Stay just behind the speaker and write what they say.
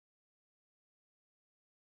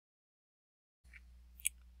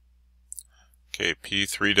Okay,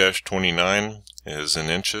 P3-29 is in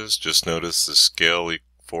inches. Just notice the scale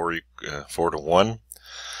 4 to 1.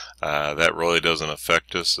 That really doesn't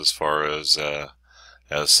affect us as far as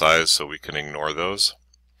size, so we can ignore those.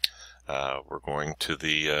 We're going to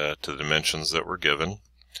the dimensions that were given.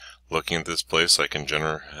 Looking at this place, I can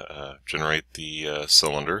generate the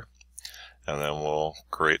cylinder, and then we'll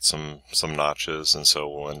create some notches, and so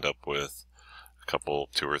we'll end up with a couple,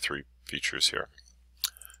 2 or 3 features here.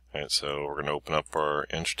 Alright, so we're going to open up our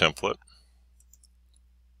inch template,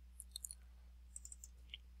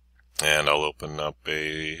 and I'll open up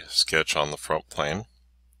a sketch on the front plane.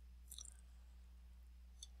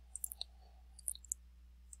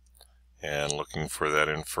 And looking for that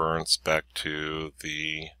inference back to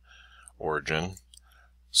the origin.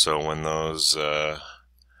 So when those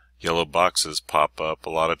yellow boxes pop up, a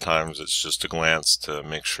lot of times it's just a glance to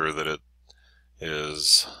make sure that it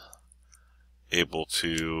is able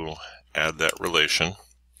to add that relation.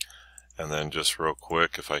 And then just real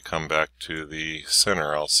quick, if I come back to the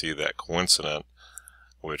center, I'll see that coincident,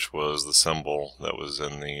 which was the symbol that was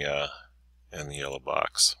in the yellow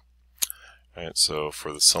box. Alright, so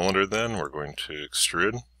for the cylinder then, we're going to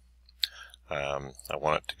extrude. I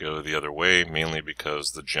want it to go the other way, mainly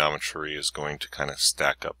because the geometry is going to kind of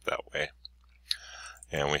stack up that way.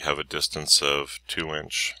 And we have a distance of 2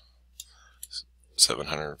 inch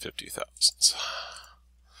 750 thousandths.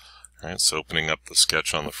 Alright, so opening up the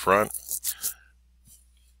sketch on the front,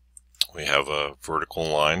 we have a vertical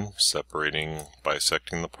line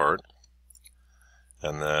bisecting the part,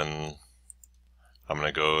 and then I'm going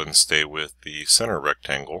to go and stay with the center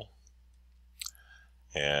rectangle,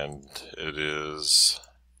 and it is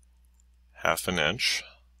 1/2 inch.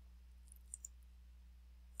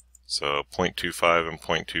 So 0.25 and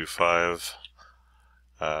 0.25.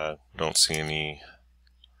 Don't see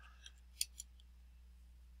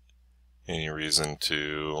any reason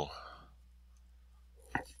to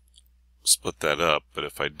split that up, but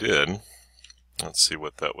if I did, let's see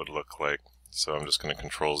what that would look like. So I'm just going to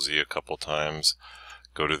Control Z a couple times,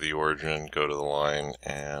 go to the origin, go to the line,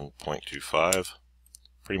 and 0.25.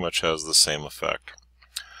 Pretty much has the same effect.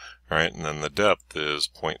 Alright, and then the depth is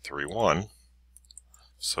 0.31,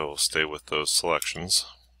 so we'll stay with those selections.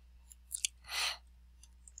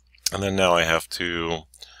 And then now I have to,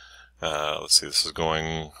 let's see, this is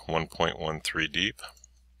going 1.13 deep.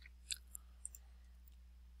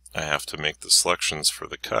 I have to make the selections for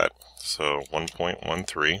the cut, so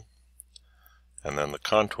 1.13, and then the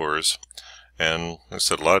contours. And like I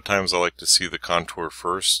said, a lot of times I like to see the contour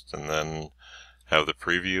first and then have the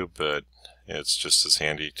preview, but it's just as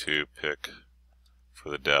handy to pick for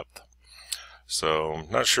the depth. So I'm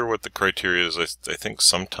not sure what the criteria is. I think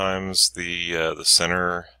sometimes the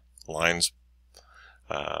center lines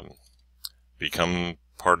become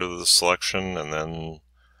part of the selection, and then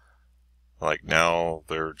like now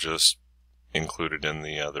they're just included in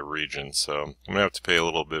the other region. So I'm gonna have to pay a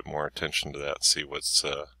little bit more attention to that, see what's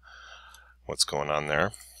going on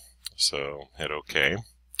there. So hit OK.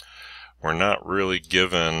 We're not really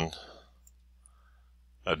given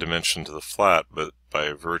a dimension to the flat, but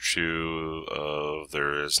by virtue of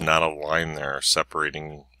there is not a line there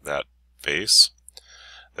separating that face,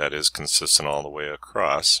 that is consistent all the way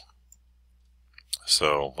across.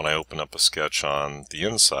 So when I open up a sketch on the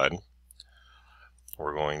inside,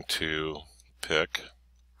 we're going to pick,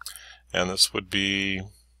 and this would be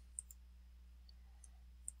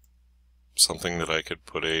something that I could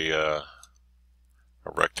put a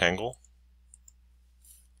rectangle.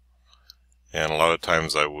 And a lot of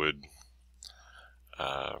times I would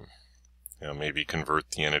maybe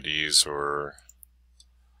convert the entities or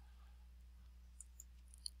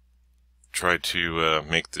try to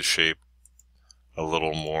make the shape a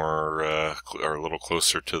little more or a little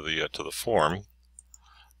closer to the form.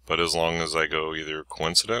 But as long as I go either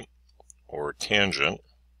coincident or tangent,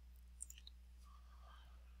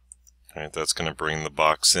 right, that's going to bring the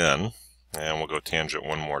box in, and we'll go tangent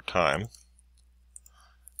one more time.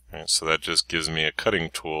 Right, so that just gives me a cutting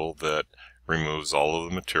tool that removes all of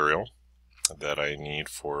the material that I need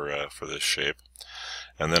for this shape.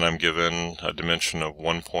 And then I'm given a dimension of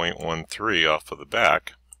 1.13 off of the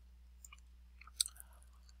back.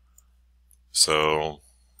 So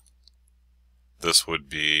this would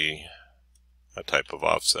be a type of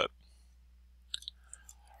offset.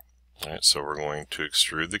 Alright, so we're going to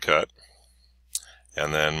extrude the cut,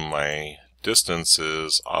 and then my distance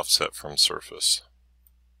is offset from surface.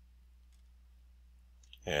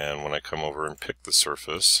 And when I come over and pick the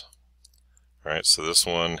surface, alright, so this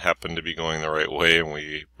one happened to be going the right way, and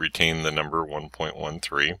we retain the number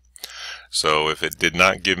 1.13. So if it did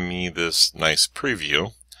not give me this nice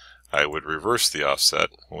preview, I would reverse the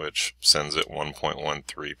offset, which sends it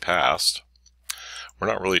 1.13 past. We're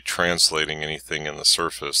not really translating anything in the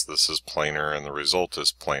surface. This is planar and the result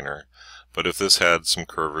is planar. But if this had some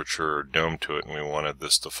curvature or dome to it and we wanted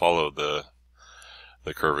this to follow the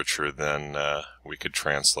curvature, then we could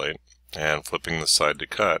translate. And flipping the side to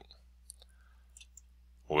cut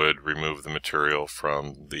would remove the material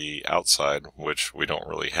from the outside, which we don't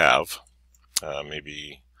really have.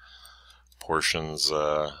 Maybe portion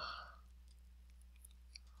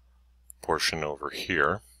over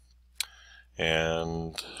here,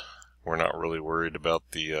 and we're not really worried about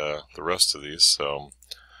the rest of these, so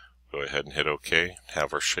go ahead and hit OK,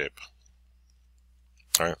 have our shape.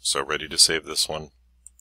 Alright, so ready to save this one.